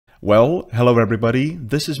Well, hello everybody,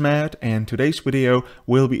 this is Matt, and today's video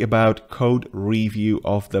will be about code review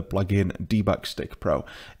of the plugin DebugStickPro.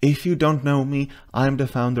 If you don't know me, I'm the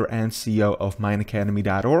founder and CEO of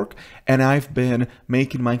mineacademy.org, and I've been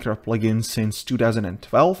making Minecraft plugins since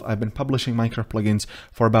 2012. I've been publishing Minecraft plugins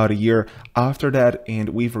for about a year after that, and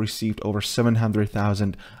we've received over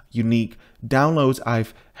 700,000 unique downloads.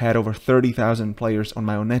 I've had over 30,000 players on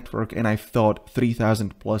my own network, and I've taught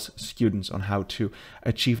 3,000 plus students on how to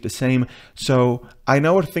achieve the same. So I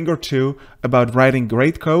know a thing or two about writing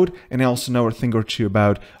great code, and I also know a thing or two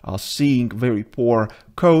about seeing very poor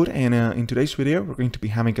code. And in today's video, we're going to be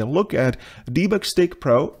having a look at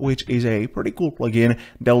DebugStickPro, which is a pretty cool plugin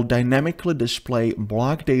that'll dynamically display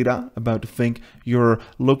block data about the thing you're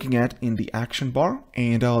looking at in the action bar.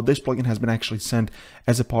 And this plugin has been actually sent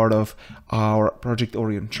as a part of our Project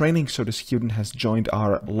Orion training. So the student has joined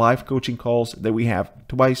our live coaching calls that we have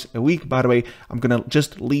twice a week. By the way, I'm gonna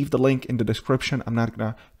just leave the link in the description. I'm not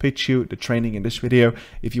gonna pitch you the training in this video.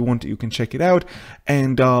 If you want to, you can check it out.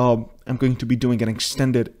 And I'm going to be doing an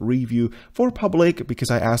extended review for public because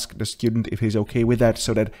I asked the student if he's okay with that,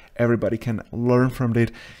 so that everybody can learn from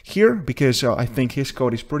it here, because I think his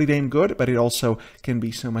code is pretty damn good, but it also can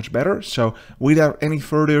be so much better. So without any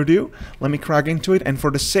further ado, let me crack into it. And for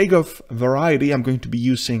the sake of variety, I'm going to be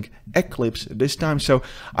using Eclipse this time. So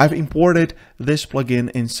I've imported this plugin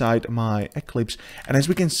inside my Eclipse, and as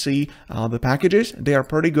we can see, the packages, they are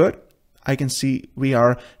pretty good. I can see we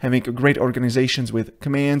are having great organizations with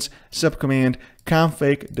commands, subcommand,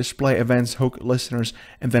 config, display events, hook, listeners,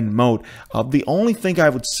 and then mode. The only thing I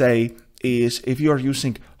would say is if you are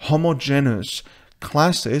using homogeneous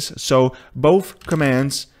classes, so both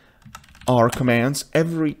commands are commands,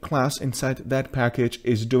 every class inside that package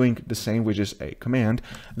is doing the same, which is a command,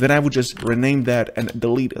 then I would just rename that and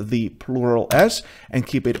delete the plural s and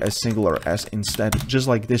keep it as singular s instead, just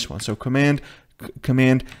like this one. So command,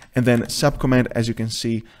 and then subcommand, as you can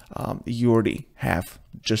see, you already have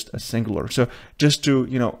just a singular. So just to,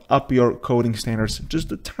 up your coding standards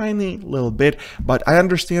just a tiny little bit. But I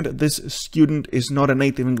understand that this student is not a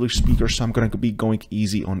native English speaker, so I'm going to be going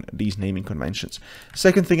easy on these naming conventions.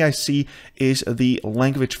 Second thing I see is the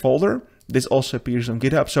language folder. This also appears on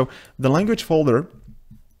GitHub. So the language folder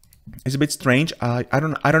is a bit strange. I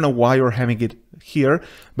don't know why you're having it here,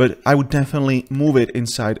 but I would definitely move it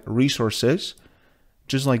inside resources,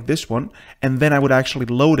 just like this one, and then I would actually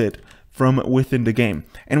load it from within the game.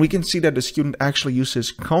 And we can see that the student actually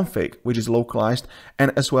uses config, which is localized,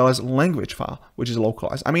 and as well as language file, which is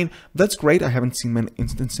localized. I mean, that's great. I haven't seen many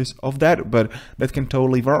instances of that, but that can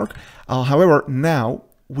totally work. However, now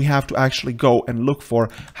we have to actually go and look for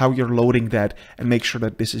how you're loading that and make sure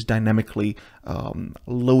that this is dynamically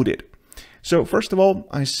loaded. So first of all,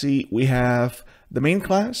 I see we have the main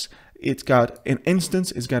class. It's got an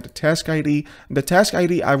instance, it's got a task ID. The task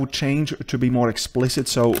ID I would change to be more explicit.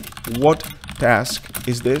 So what task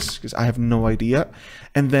is this? Because I have no idea.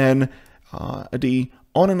 And then the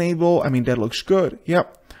on enable, I mean, that looks good.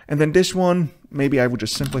 Yep. And then this one, maybe I would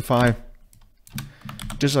just simplify,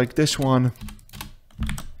 just like this one,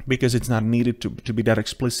 because it's not needed to be that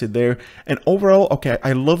explicit there. And overall, okay,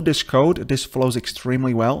 I love this code. This flows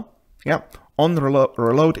extremely well. Yep. On the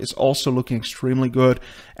reload is also looking extremely good.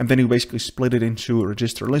 And then you basically split it into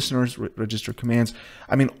register listeners, register commands.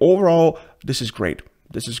 I mean, overall, this is great.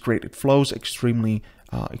 This is great. It flows extremely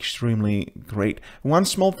great. One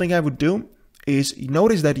small thing I would do is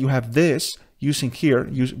notice that you have this using here,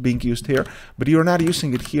 being used here, but you're not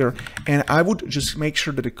using it here. And I would just make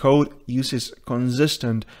sure that the code uses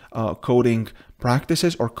consistent coding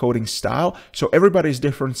practices or coding style. So everybody is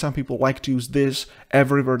different. Some people like to use this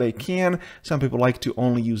everywhere they can. Some people like to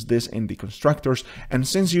only use this in the constructors. And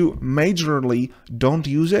since you majorly don't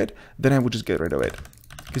use it, then I would just get rid of it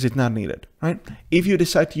because it's not needed, right? If you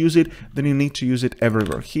decide to use it, then you need to use it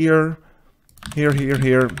everywhere. Here, here,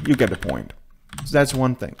 you get the point. So that's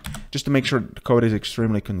one thing, just to make sure the code is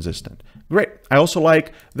extremely consistent. Great. I also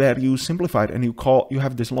like that you simplified and you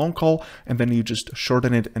have this long call and then you just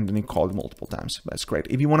shorten it and then you call it multiple times. That's great.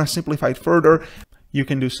 If you want to simplify it further, you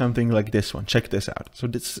can do something like this one. Check this out. So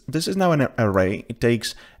this is now an array. It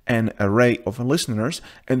takes an array of listeners,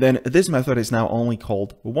 and then this method is now only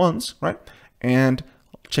called once, right? And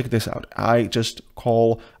check this out. I just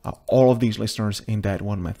call all of these listeners in that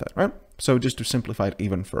one method, right? So just to simplify it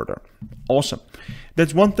even further. Awesome.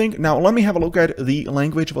 That's one thing. Now let me have a look at the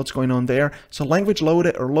language, what's going on there. So language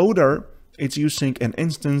loader it's using an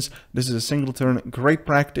instance. This is a singleton, great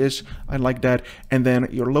practice. I like that. And then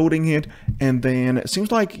you're loading it, and then it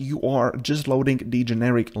seems like you are just loading the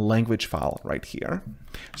generic language file right here.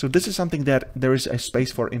 So this is something that there is a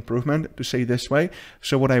space for improvement, to say this way.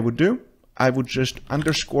 So what I would do, I would just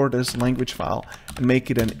underscore this language file and make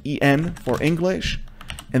it an EN for English.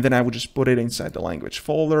 And then I would just put it inside the language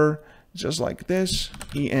folder, just like this,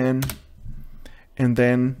 EN, and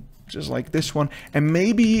then just like this one. And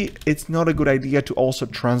maybe it's not a good idea to also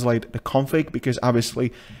translate the config, because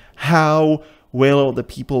obviously how will the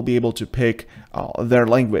people be able to pick their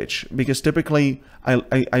language? Because typically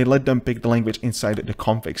I let them pick the language inside the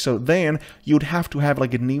config. So then you'd have to have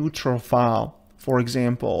like a neutral file. For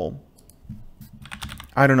example,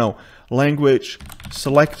 I don't know, language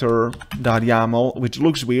selector.yaml, which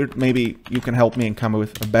looks weird. Maybe you can help me and come up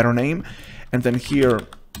with a better name. And then here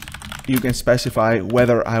you can specify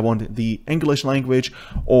whether I want the English language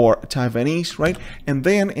or Taiwanese, right? And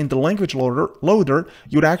then in the language loader,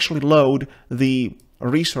 you'd actually load the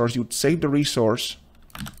resource. You'd save the resource,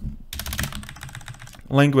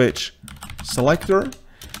 language selector,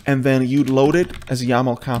 and then you'd load it as a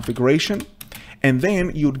YAML configuration. And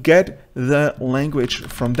then you'd get the language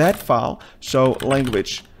from that file. So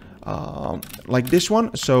language like this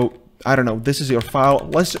one. So I don't know, this is your file.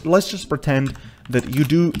 Let's just pretend that you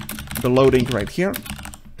do the loading right here,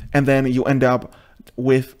 and then you end up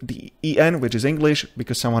with the EN, which is English,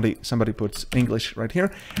 because somebody puts English right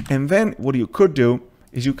here. And then what you could do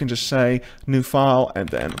is you can just say new file and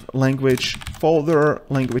then language folder,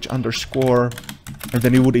 language underscore, and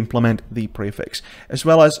then you would implement the prefix, as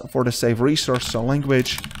well as for the save resource, so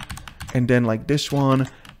language, and then like this one,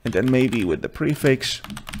 and then maybe with the prefix.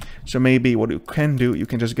 So maybe what you can do, you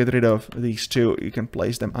can just get rid of these two. You can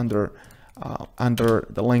place them under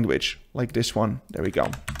the language, like this one. There we go.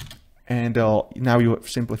 And now you have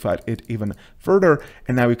simplified it even further,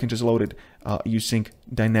 and now you can just load it using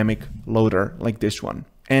dynamic loader like this one.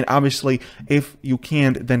 And obviously, if you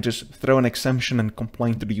can't, then just throw an exception and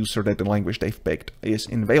complain to the user that the language they've picked is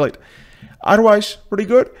invalid. Otherwise, pretty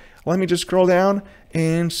good. Let me just scroll down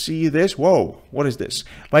and see this. Whoa, what is this?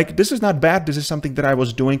 Like, this is not bad. This is something that I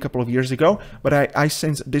was doing a couple of years ago, but I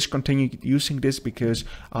since discontinued using this because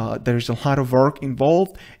there's a lot of work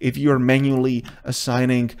involved. If you're manually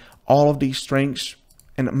assigning all of these strings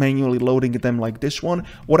and manually loading them like this one,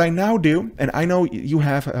 what I now do, and I know you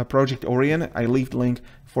have a project Orion, I leave the link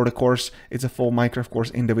for the course. It's a full Minecraft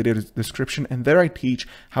course in the video description, and there I teach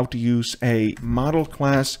how to use a model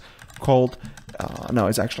class called, no,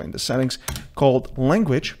 it's actually in the settings, called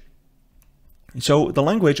language. So the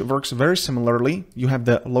language works very similarly. You have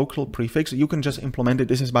the local prefix. You can just implement it.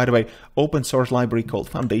 This is, by the way, open source library called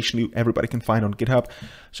Foundation. Everybody can find on GitHub.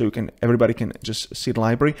 So everybody can just see the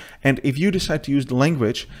library. And if you decide to use the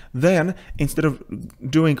language, then instead of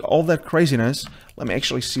doing all that craziness, let me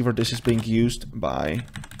actually see where this is being used by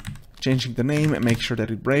changing the name and make sure that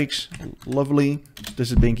it breaks. Lovely. This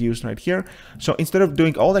is being used right here. So instead of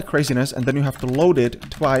doing all that craziness and then you have to load it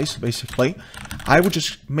twice, basically, I would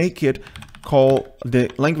just make it call the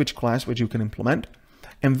language class, which you can implement,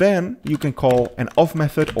 and then you can call an off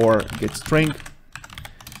method or get string,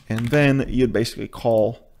 and then you'd basically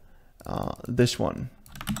call this one,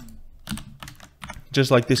 just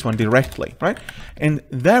like this one directly, right? And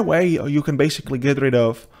that way you can basically get rid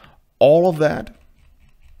of all of that.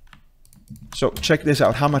 So check this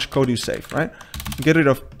out, how much code you save, right? Get rid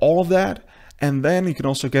of all of that, and then you can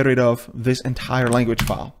also get rid of this entire language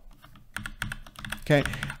file. Okay,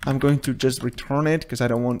 I'm going to just return it because I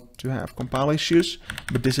don't want to have compile issues,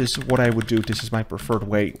 but this is what I would do. This is my preferred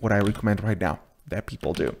way, what I recommend right now that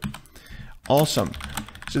people do. Awesome.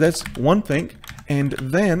 So that's one thing. And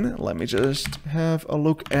then let me just have a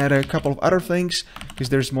look at a couple of other things, because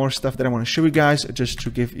there's more stuff that I want to show you guys just to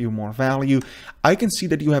give you more value. I can see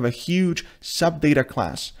that you have a huge subdata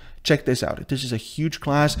class. Check this out. This is a huge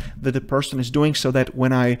class that the person is doing, so that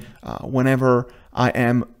when whenever I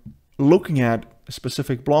am looking at a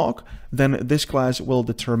specific block, then this class will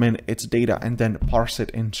determine its data and then parse it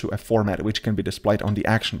into a format which can be displayed on the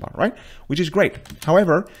action bar, right? Which is great.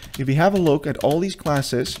 However, if we have a look at all these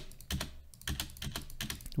classes,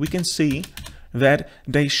 we can see that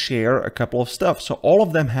they share a couple of stuff. So all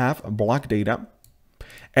of them have block data,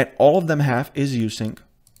 and all of them have is using,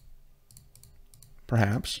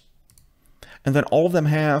 perhaps, and then all of them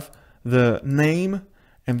have the name,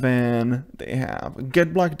 and then they have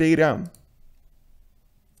get block data,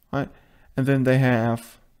 right? And then they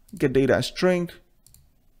have get data as string,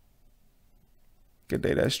 get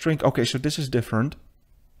data as string. Okay, so this is different,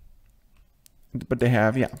 but they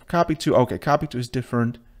have, yeah, copy to, okay, copy to is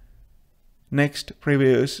different. next,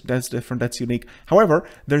 previous, that's different, that's unique. However,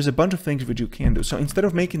 there's a bunch of things which you can do. So instead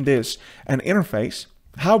of making this an interface,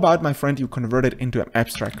 how about, my friend, you convert it into an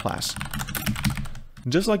abstract class?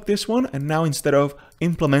 Just like this one, and now instead of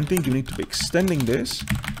implementing, you need to be extending this.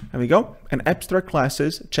 There we go. And abstract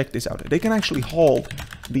classes, check this out. They can actually hold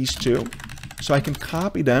these two. So I can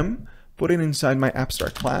copy them, put it inside my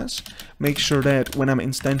abstract class, make sure that when I'm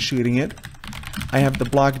instantiating it, I have the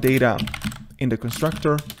block data in the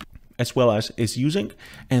constructor as well as is using.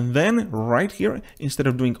 And then right here, instead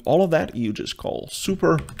of doing all of that, you just call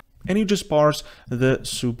super and you just parse the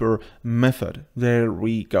super method. There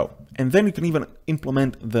we go. And then you can even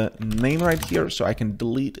implement the name right here. So I can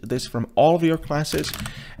delete this from all of your classes.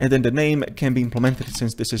 And then the name can be implemented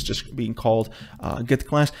since this is just being called get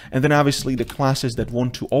class. And then obviously the classes that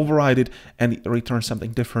want to override it and return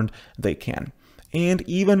something different, they can. And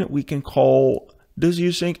even we can call this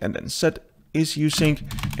using and then set is using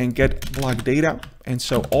and get block data. And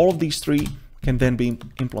so all of these three can then be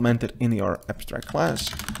implemented in your abstract class.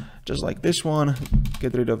 Just like this one,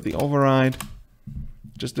 get rid of the override,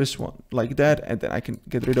 just this one like that, and then I can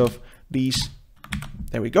get rid of these.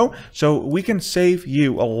 There we go. So we can save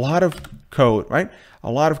you a lot of code, right?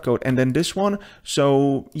 A lot of code. And then this one,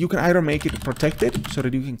 so you can either make it protected so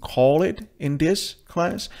that you can call it in this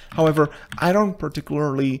class. However, I don't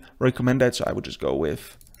particularly recommend that, so I would just go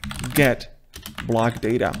with get block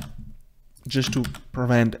data just to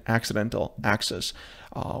prevent accidental access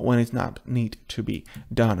when it's not need to be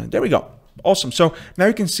done. And there we go. Awesome. So now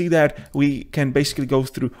you can see that we can basically go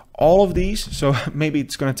through all of these. So maybe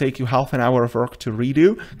it's going to take you half an hour of work to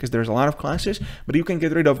redo because there's a lot of classes, but you can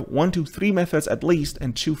get rid of 1, 2, 3 methods at least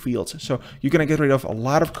and 2 fields. So you're going to get rid of a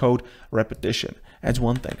lot of code repetition. That's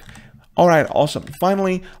one thing. All right, awesome.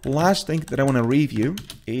 Finally, last thing that I want to review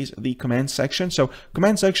is the command section. So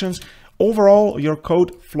command sections, overall, your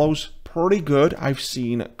code flows pretty good. I've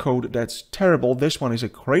seen code that's terrible. This one is a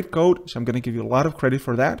great code, so I'm going to give you a lot of credit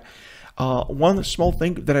for that. One small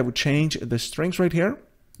thing that I would change, the strings right here,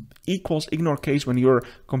 equals ignore case when you're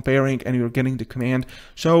comparing and you're getting the command.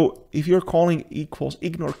 So if you're calling equals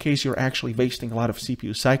ignore case, you're actually wasting a lot of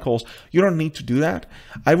CPU cycles. You don't need to do that.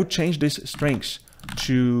 I would change this strings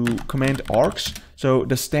to command args. So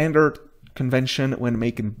the standard convention when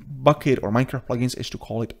making Bukkit or Minecraft plugins is to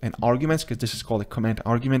call it an argument, because this is called a command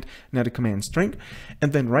argument, not a command string.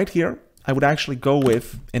 And then right here, I would actually go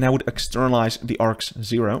with, and I would externalize the args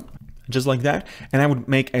 0, just like that. And I would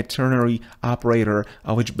make a ternary operator,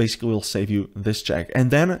 which basically will save you this check.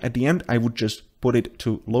 And then at the end, I would just put it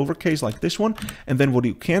to lowercase like this one. And then what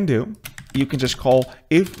you can do, you can just call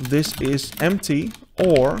if this is empty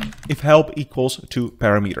or if help equals to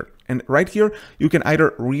parameter. And right here, you can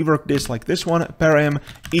either rework this like this one, param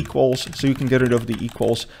equals, so you can get rid of the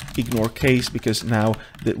equals ignore case, because now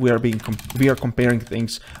that we are comparing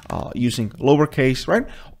things using lowercase, right?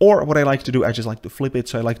 Or what I like to do, I just like to flip it.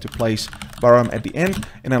 So I like to place param at the end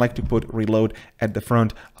and I like to put reload at the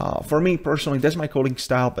front. For me personally, that's my coding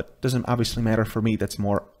style, but doesn't obviously matter for me. That's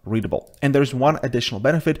more readable. And there's one additional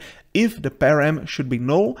benefit. If the param should be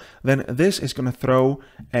null, then this is going to throw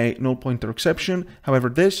a null pointer exception. However,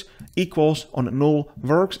 this equals on null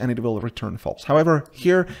works and it will return false. However,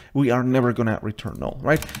 here we are never going to return null,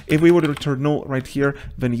 right? If we would return null right here,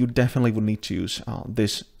 then you definitely would need to use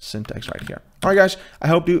this syntax right here. All right, guys, I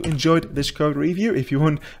hope you enjoyed this code review. If you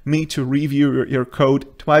want me to review your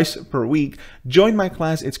code twice per week, join my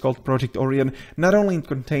class. It's called Project Orion. Not only it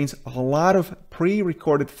contains a lot of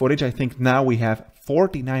pre-recorded footage, I think now we have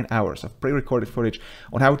 49 hours of pre-recorded footage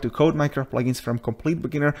on how to code Minecraft plugins from complete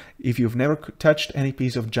beginner. If you've never touched any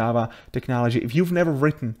piece of Java technology, if you've never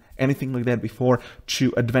written anything like that before,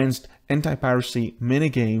 to advanced anti-piracy,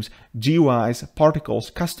 mini-games, GUIs,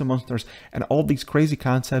 particles, custom monsters, and all these crazy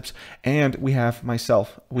concepts. And we have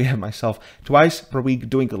myself twice per week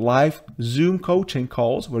doing live Zoom coaching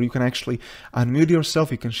calls where you can actually unmute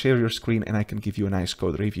yourself, you can share your screen, and I can give you a nice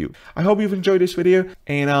code review. I hope you've enjoyed this video,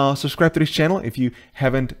 and subscribe to this channel if you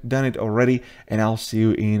haven't done it already, and I'll see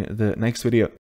you in the next video.